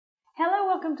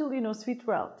welcome to Leonor's Sweet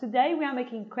World. Today we are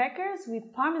making crackers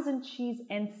with Parmesan cheese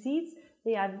and seeds.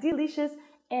 They are delicious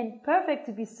and perfect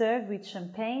to be served with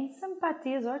champagne, some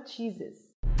patés or cheeses.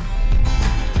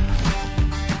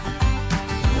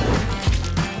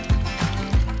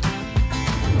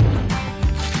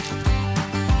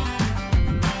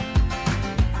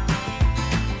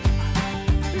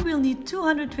 We will need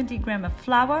 220 grams of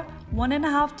flour,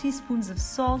 1.5 teaspoons of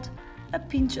salt, a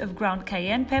pinch of ground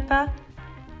cayenne pepper,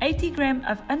 80 grams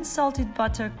of unsalted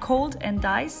butter cold and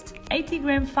diced, 80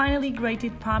 grams finely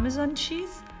grated Parmesan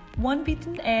cheese, 1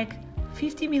 beaten egg,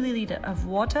 50 ml of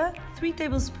water, 3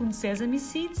 tablespoons sesame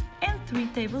seeds and 3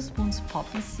 tablespoons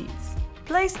poppy seeds.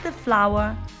 Place the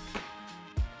flour,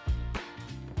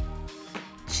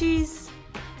 cheese,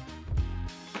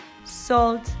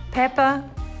 salt, pepper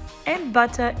and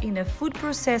butter in a food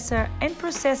processor and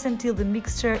process until the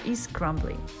mixture is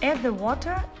crumbly. Add the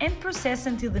water and process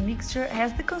until the mixture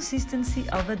has the consistency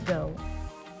of a dough.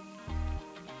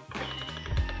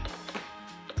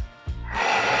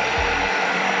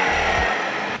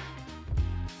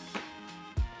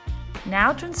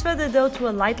 Now transfer the dough to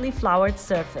a lightly floured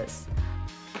surface.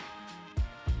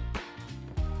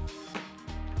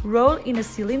 Roll in a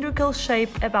cylindrical shape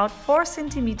about 4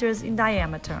 cm in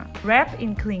diameter. Wrap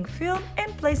in cling film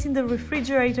and place in the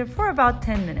refrigerator for about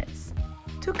 10 minutes.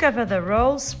 To cover the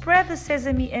roll, spread the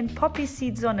sesame and poppy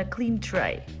seeds on a clean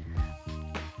tray.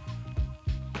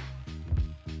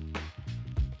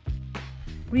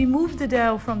 Remove the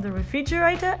dough from the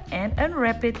refrigerator and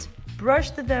unwrap it. Brush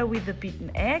the dough with the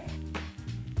beaten egg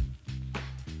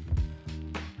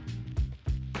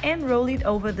and roll it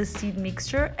over the seed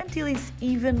mixture until it's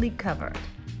evenly covered.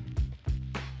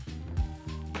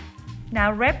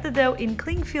 Now wrap the dough in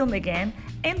cling film again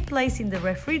and place in the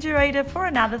refrigerator for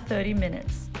another 30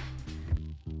 minutes.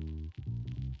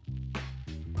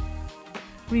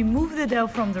 Remove the dough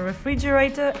from the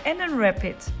refrigerator and unwrap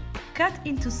it. Cut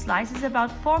into slices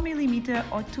about 4 mm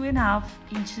or 2.5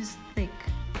 inches thick.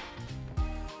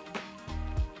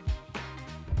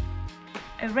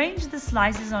 Arrange the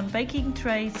slices on baking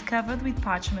trays covered with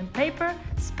parchment paper,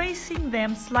 spacing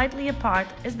them slightly apart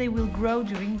as they will grow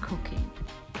during cooking.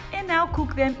 And now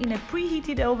cook them in a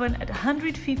preheated oven at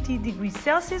 150 degrees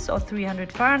Celsius or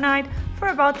 300 Fahrenheit for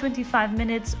about 25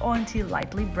 minutes or until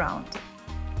lightly browned.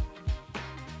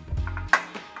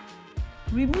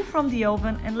 Remove from the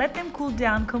oven and let them cool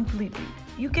down completely.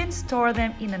 You can store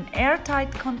them in an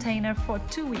airtight container for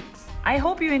 2 weeks. I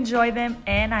hope you enjoy them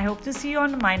and I hope to see you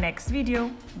on my next video.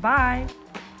 Bye!